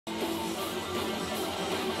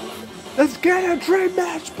Let's get a dream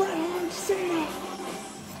match, Bret Hart and Cena.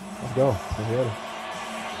 Let's go. Let's get it.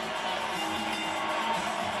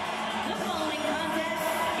 The following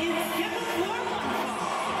contest is scheduled for one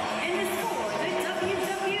fall and is for the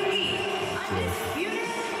WWE Undisputed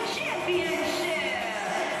Championship.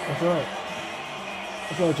 That's right.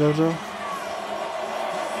 What's up, JoJo?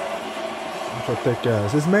 What's up, thick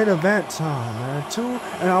ass? It's main event time, man. 2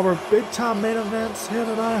 and our big time main events here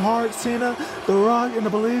tonight. Hart, Cena, The Rock, and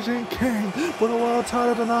the Belizean King for the world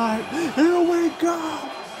title tonight. Here we go.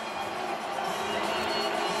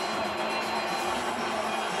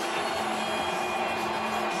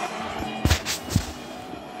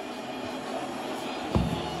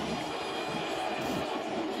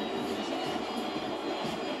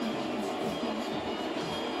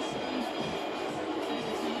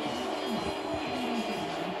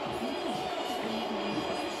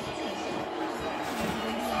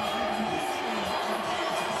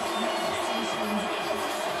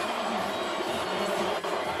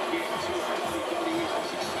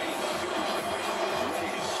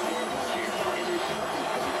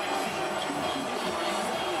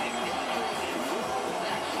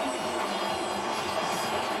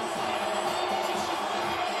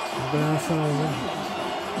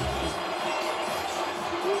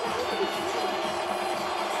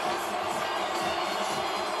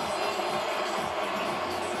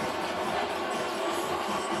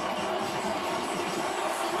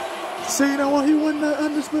 Cena, well, he won the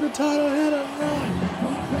Undisputed title here tonight.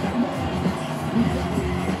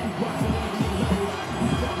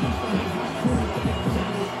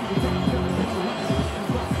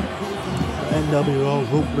 NWO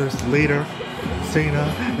ruthless leader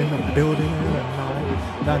Cena in the building here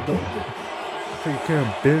tonight. Not taking care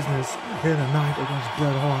of business here tonight against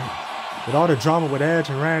Bret Hart. With all the drama with Edge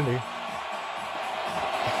and Randy,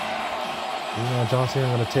 you know John Cena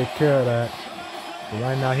gonna take care of that. But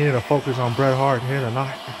right now he need to focus on Bret Hart here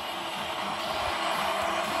tonight.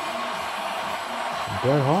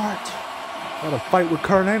 Bret Hart had a fight with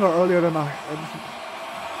Kurt Angle earlier tonight.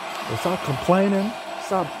 And stop complaining,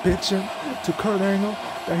 stop bitching to Kurt Angle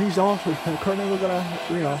that he's off. Kurt Angle got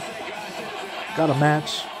a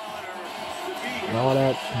match. And all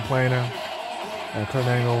that complaining. And Kurt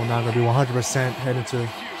Angle not gonna be 100% heading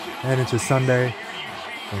to Sunday.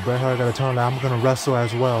 And Bret Hart got to turn that I'm gonna wrestle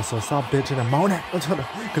as well. So stop bitching and moaning.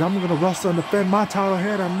 Because I'm gonna wrestle and defend my title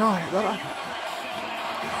here tonight.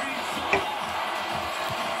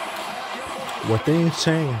 Will things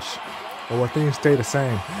change? Or will things stay the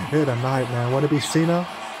same here tonight, man? Would it be Cena,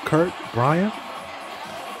 Kurt, Bryan?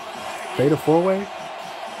 Fatal 4-way?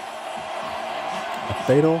 A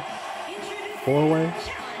fatal 4-way?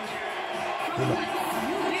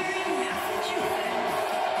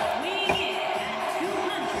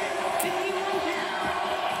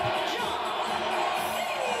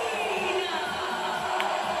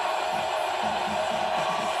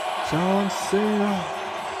 John Cena.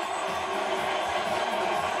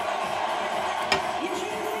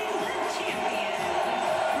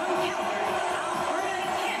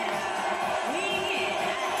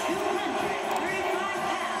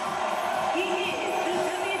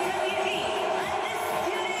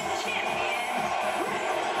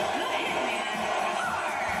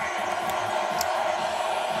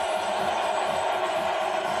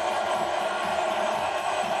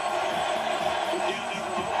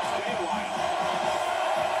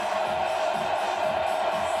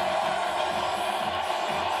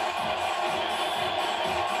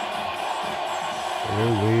 Here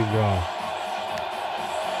we go.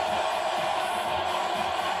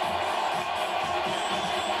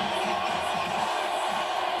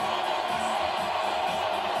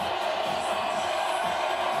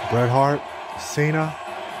 Bret Hart, Cena.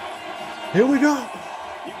 Here we go.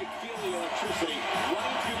 You can feel the electricity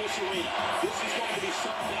running through this arena. This is going to be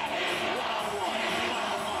something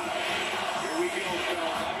one-on-one. Here we go,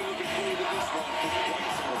 fellas. I've been looking forward to this one for quite some time.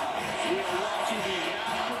 We are watching the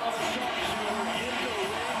master of the sharpshooter in the ring right now.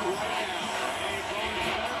 And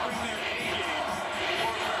opponents better bring their A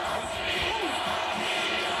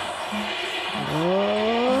game.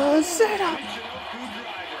 Cena.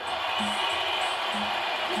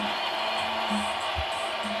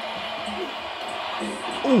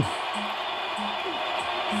 Ooh.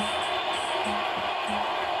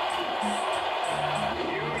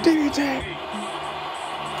 DJ.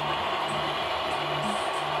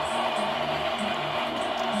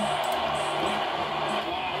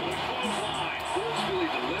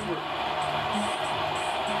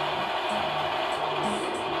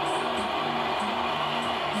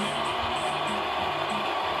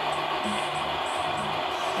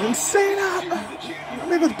 And Cena.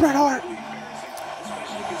 Nigga's Bret Hart.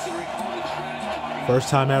 First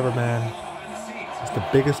time ever, man. It's the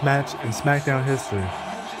biggest match in Smackdown history.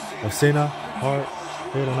 Of Cena, Hart,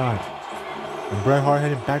 here tonight. And Bret Hart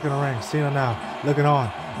heading back in the ring. Cena now looking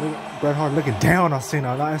on. Bret Hart looking down on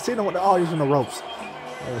Cena. And Cena with all using the ropes.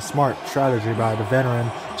 A smart strategy by the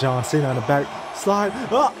veteran John Cena in the back slide.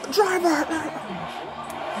 Oh, driver!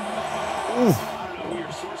 Ooh.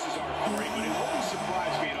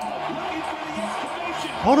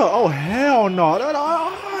 Hold on. Oh, hell no.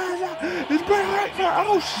 It's Bret Hart.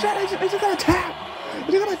 Oh, shit. Is he going to tap?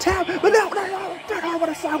 Is he going to tap? But no. Bret Hart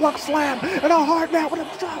with a sidewalk slam. And a Hart now with a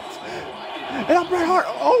drop. And now Bret Hart.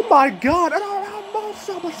 Oh, my God. And almost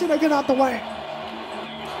someone Cena get out the way.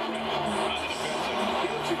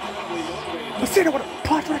 But Cena with a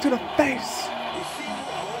punch right to the face.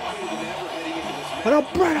 And now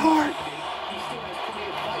Bret Hart.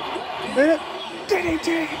 And a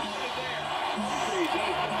DDT.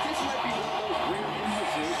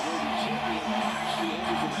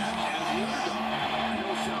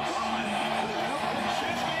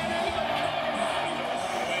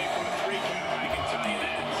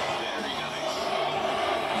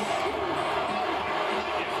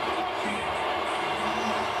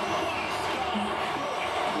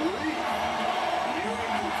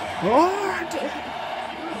 Hart!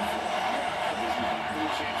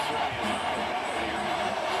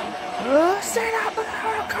 Cena with a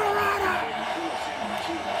Hurricanrana!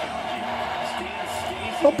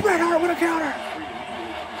 Oh, Bret Hart with a counter!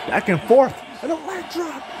 Back and forth, and a leg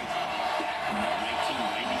drop!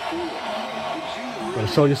 Gonna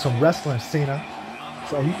show you some wrestling, Cena.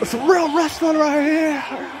 Some real wrestling right here!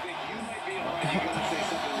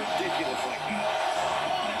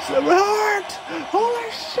 Hart!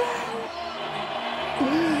 Holy shit!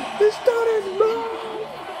 This dude is move!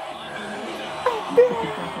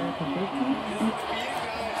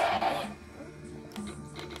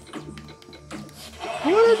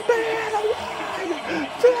 What is bad? One,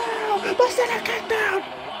 two, but Cena kicked down!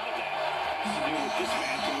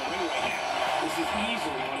 This is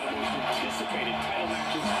easily one of the most anticipated title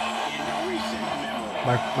matches in recent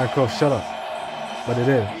memory. Michael, shut up. But it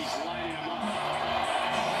is.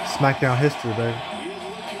 Smackdown history, baby.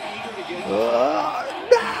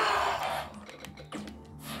 No!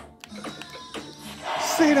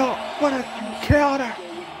 Cena, what a counter!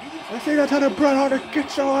 Cena told Bret Hart to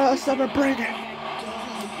get your ass up and bring it.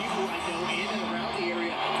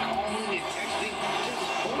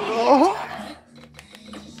 Oh.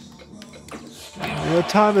 Your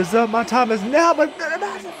time is up. My time is now. But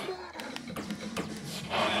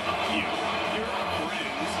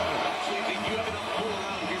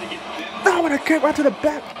I want to kick right to the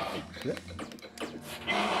back.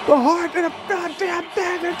 The Hart and a goddamn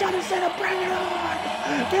thing. They're trying to say to bring it on.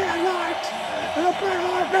 Get a Hart. And a Bret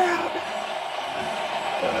Hart down.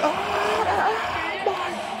 Oh my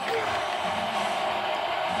God.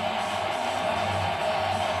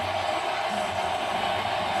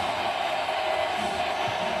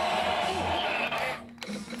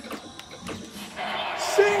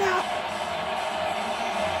 Cena.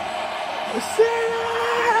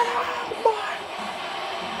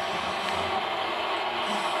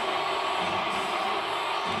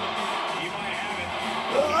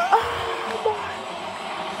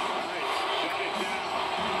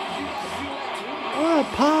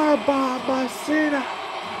 Powerbomb by Cena.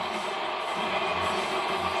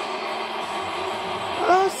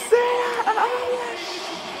 Oh, Cena!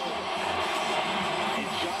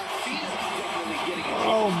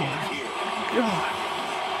 Oh my God!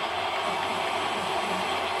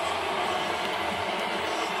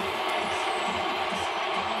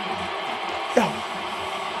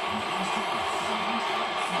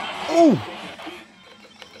 Oh!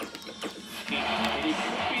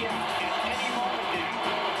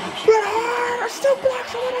 Bret Hart still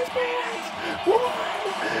blocks him with his hands. 1,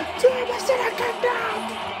 2, but Cena kicked out.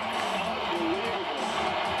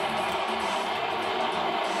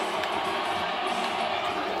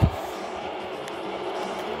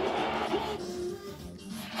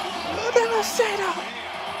 There was Cena.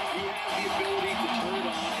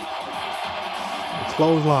 The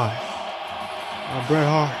clothesline. Bret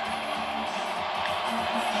Hart.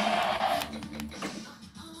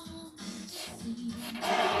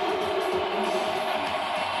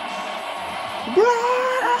 Oh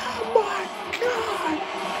my God!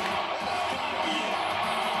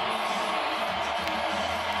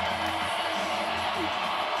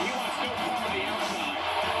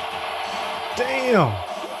 Damn!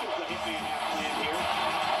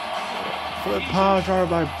 Flip power driver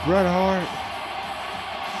by Bret Hart.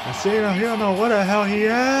 I see him. He don't know where the hell he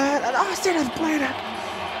at. And I see this bleeding.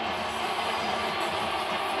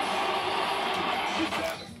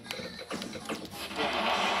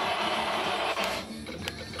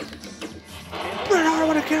 Bret Hart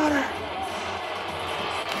with a counter.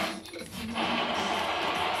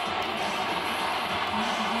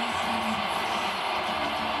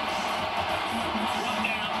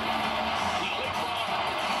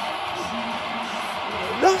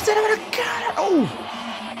 No, Cena with a counter. Oh.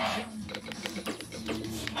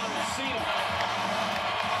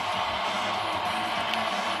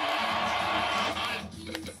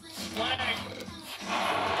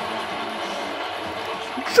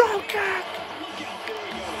 Drop kick.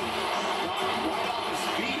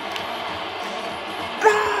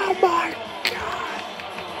 Oh my God.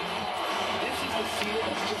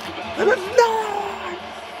 And another one.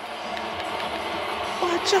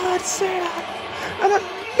 By John Cena. And another one.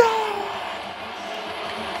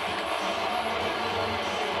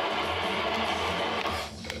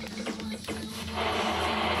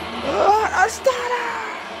 A stunner.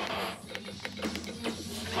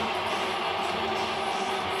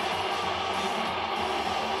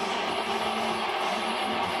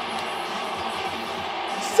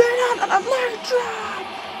 Cena and a leg drop.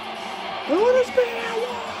 And what is being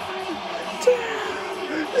 1, 2.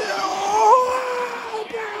 Oh,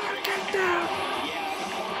 Bret Hart kicked down.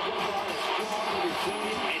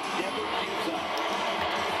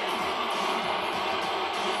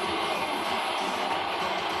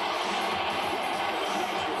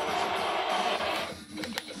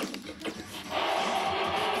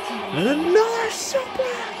 And another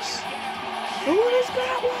suplex. And what is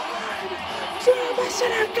that 1, 2. But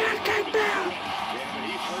Cena got kicked down.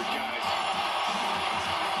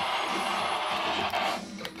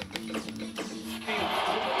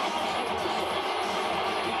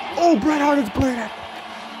 Oh, Bret Hart is bleeding.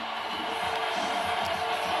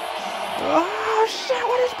 Oh shit,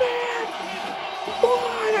 what is bad?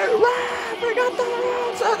 Boy, that ref, we got the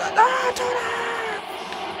rules.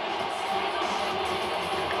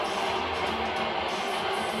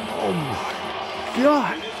 Oh my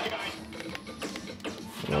God.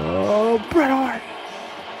 Oh, Bret Hart.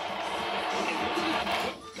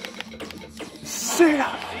 Cena.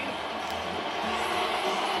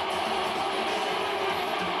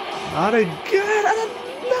 Not again. And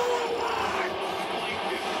another one.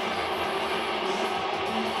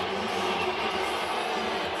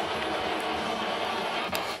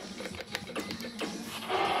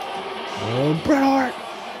 Oh, Bret Hart.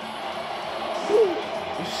 Ooh,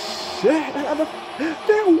 shit.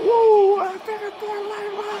 Whoa. I figured for a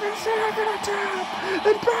line longer. Cena gonna tap.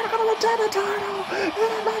 And Bret gonna retain the title.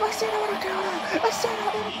 And another Cena with a counter. A Cena.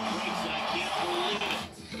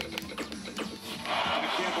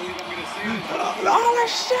 Oh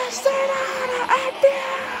shit, Cena and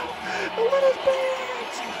down. What is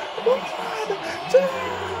bad? 1, 2,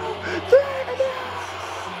 3, down.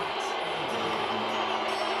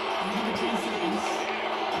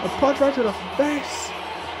 A punch right to the face.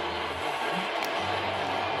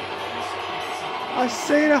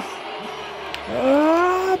 Cena.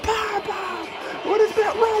 Powerbomb. What is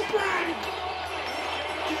that road break?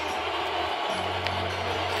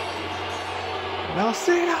 Now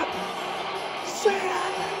Cena.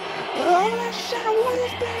 Oh shit, what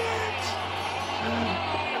is that?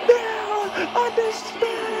 Now,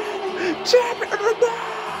 Undisputed champion.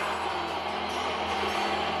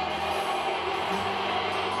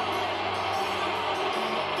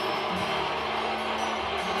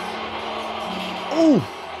 Oh!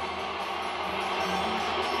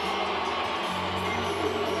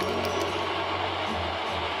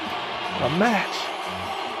 A match.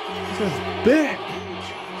 This is big.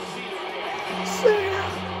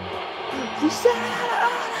 Cena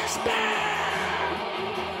on his back.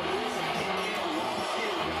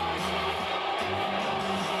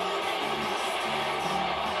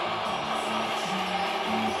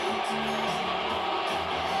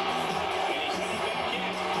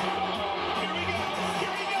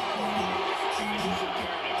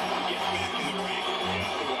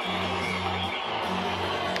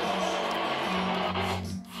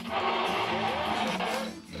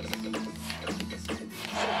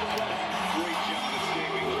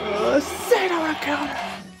 Cena on a counter.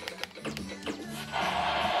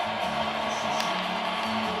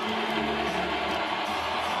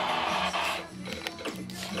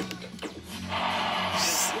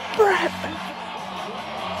 Bret.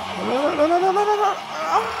 No.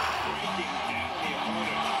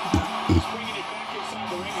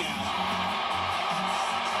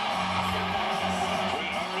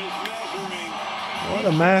 What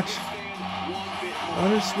a match.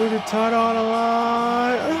 Undisputed title on the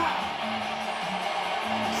line.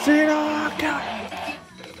 Cena, count.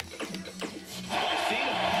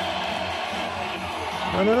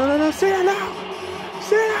 No, Cena, no.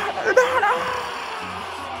 Cena, no.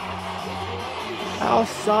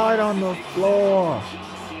 Outside on the floor.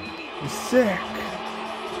 He's sick.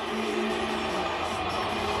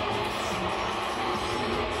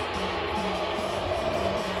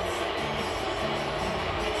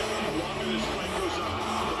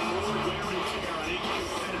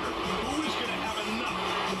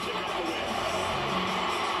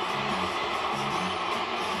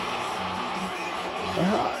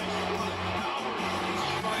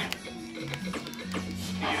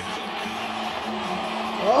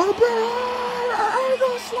 Oh, Bret!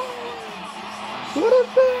 Angle slam! What a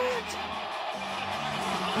bitch!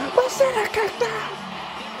 But Cena kicked out!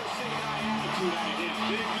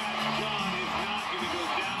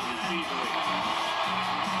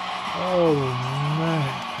 Oh, man.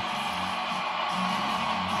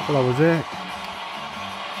 I thought that was it.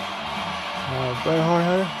 Bret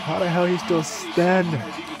Hart, how the hell he's still standing?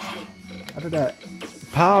 After that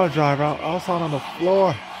power driver outside on the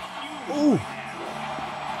floor. Ooh.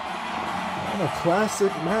 What a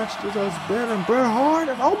classic match this has been. And Bret Hart,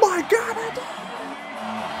 and oh my God.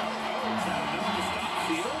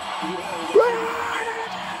 Bret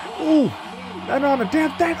Hart. Ooh. Landed on the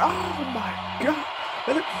damn thing. Oh my God.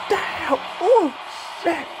 And it down. Oh,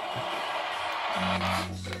 shit.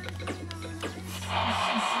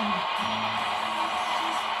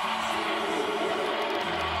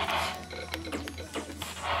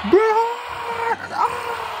 Bret Hart!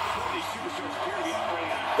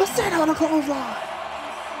 Let's set on the clothesline.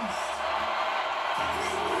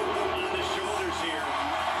 On the shoulders here.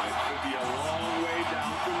 It could be a long way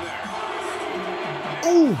down from there.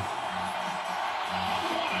 Ooh!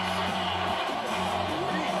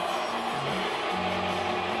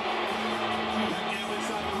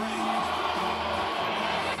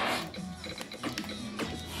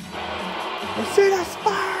 Let's see that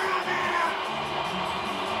spire.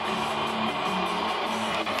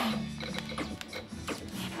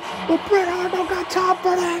 But Bret Hart don't got time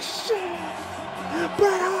for that shit.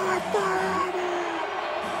 Bret Hart fire on it.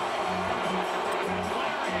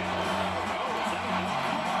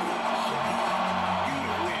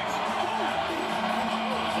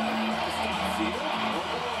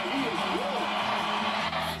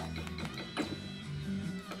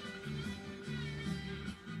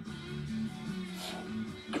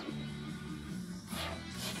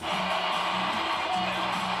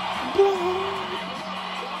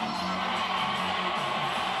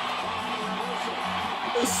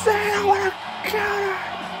 Cena with a counter.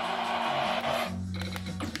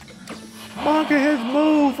 Monkey his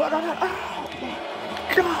move. Oh my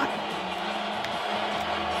God.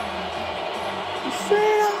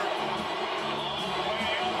 Cena.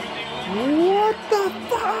 What the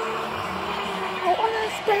fuck? What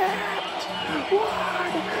is that? 1,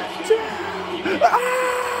 2. Oh!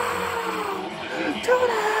 2.5.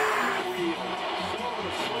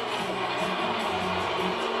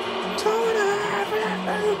 2.5.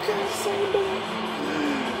 You can't say no.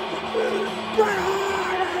 Bret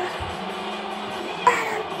Hart.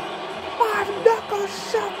 And 5-knuckle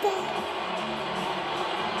shuffle.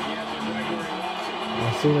 I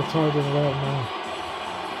see the charging it up now.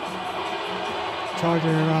 Charging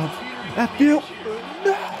it up. That feel.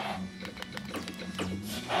 No.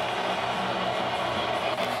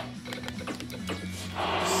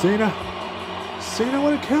 Cena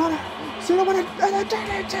with a counter. Cena with a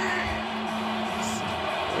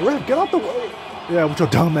Ref, get out the way. Yeah, with your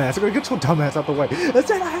dumb ass. Get your dumb ass out the way.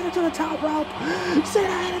 Cena had it to the top rope. Cena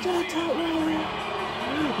had it to the top rope.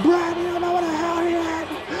 Bret, you don't know what the hell he had.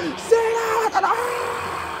 Cena!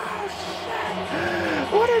 Oh, shit.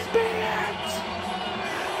 What is that?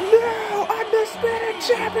 No, undisputed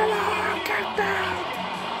champion. Kicked out.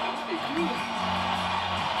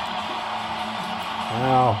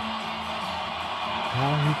 Wow.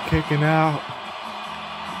 How he kicking out?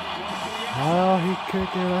 How he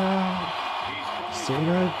kicking out?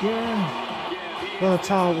 Cena again. For the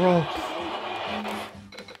top rope.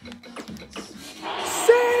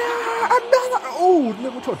 Cena! Another! Oh,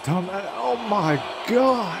 look at your dumb ass. Oh my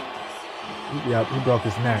God. Yep, he broke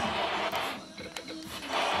his neck.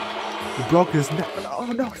 He broke his neck. Oh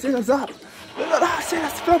no, Cena's up.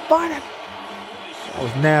 Cena's still fighting. That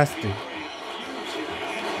was nasty.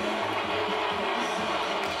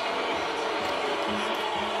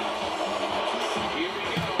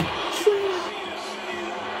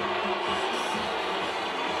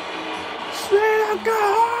 Cena, go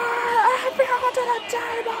hard! To the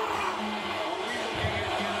table!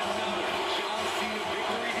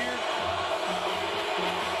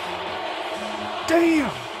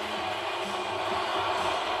 Damn!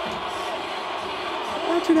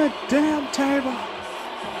 Right to that damn table.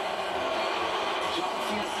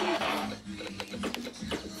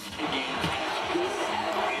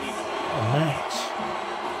 A match.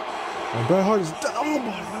 And Bret Hart is done. Oh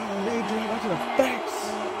my God, they did right to the face.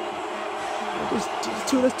 These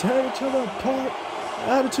two just tearing each other apart.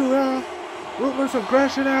 Attitude era, ruthless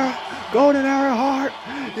aggression era, golden era, Hart.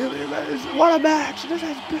 What a match! This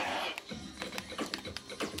has been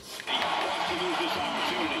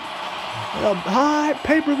a high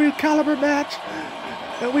pay-per-view caliber match,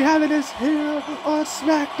 and we having this here on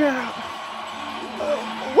Smackdown.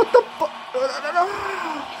 What the fuck?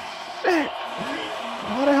 Shit!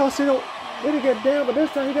 How the hell Cena didn't get down, but this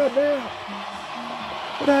time he got down.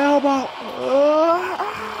 With the elbow.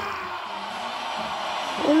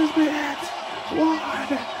 What is that? 1,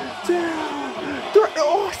 2, 3.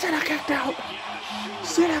 Oh, Cena kicked out.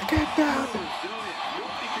 Cena kicked out.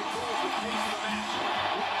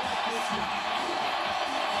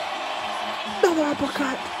 Another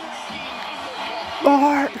uppercut.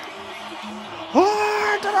 Hart.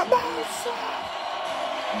 Hart to the boss.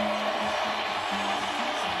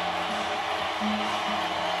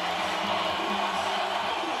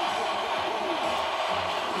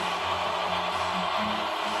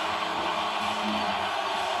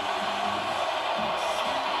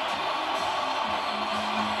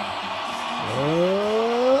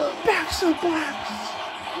 Back suplex.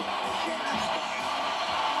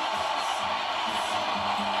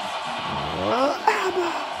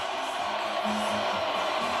 Elbow.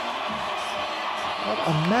 What a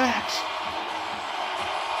match.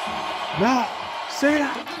 Now, Cena.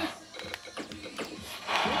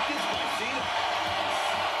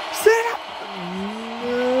 Cena.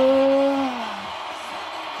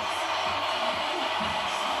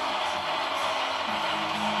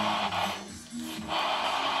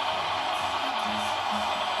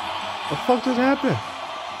 What the fuck just happened?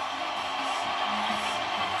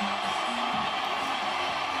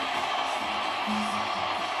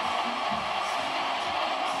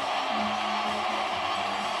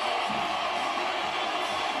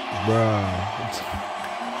 Bruh.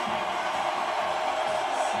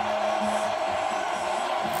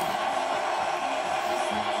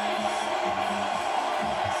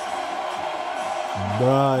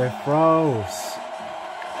 Bruh, it froze.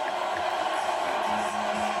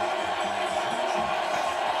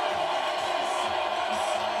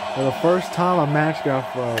 For the first time a match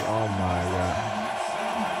got froze. Oh my God.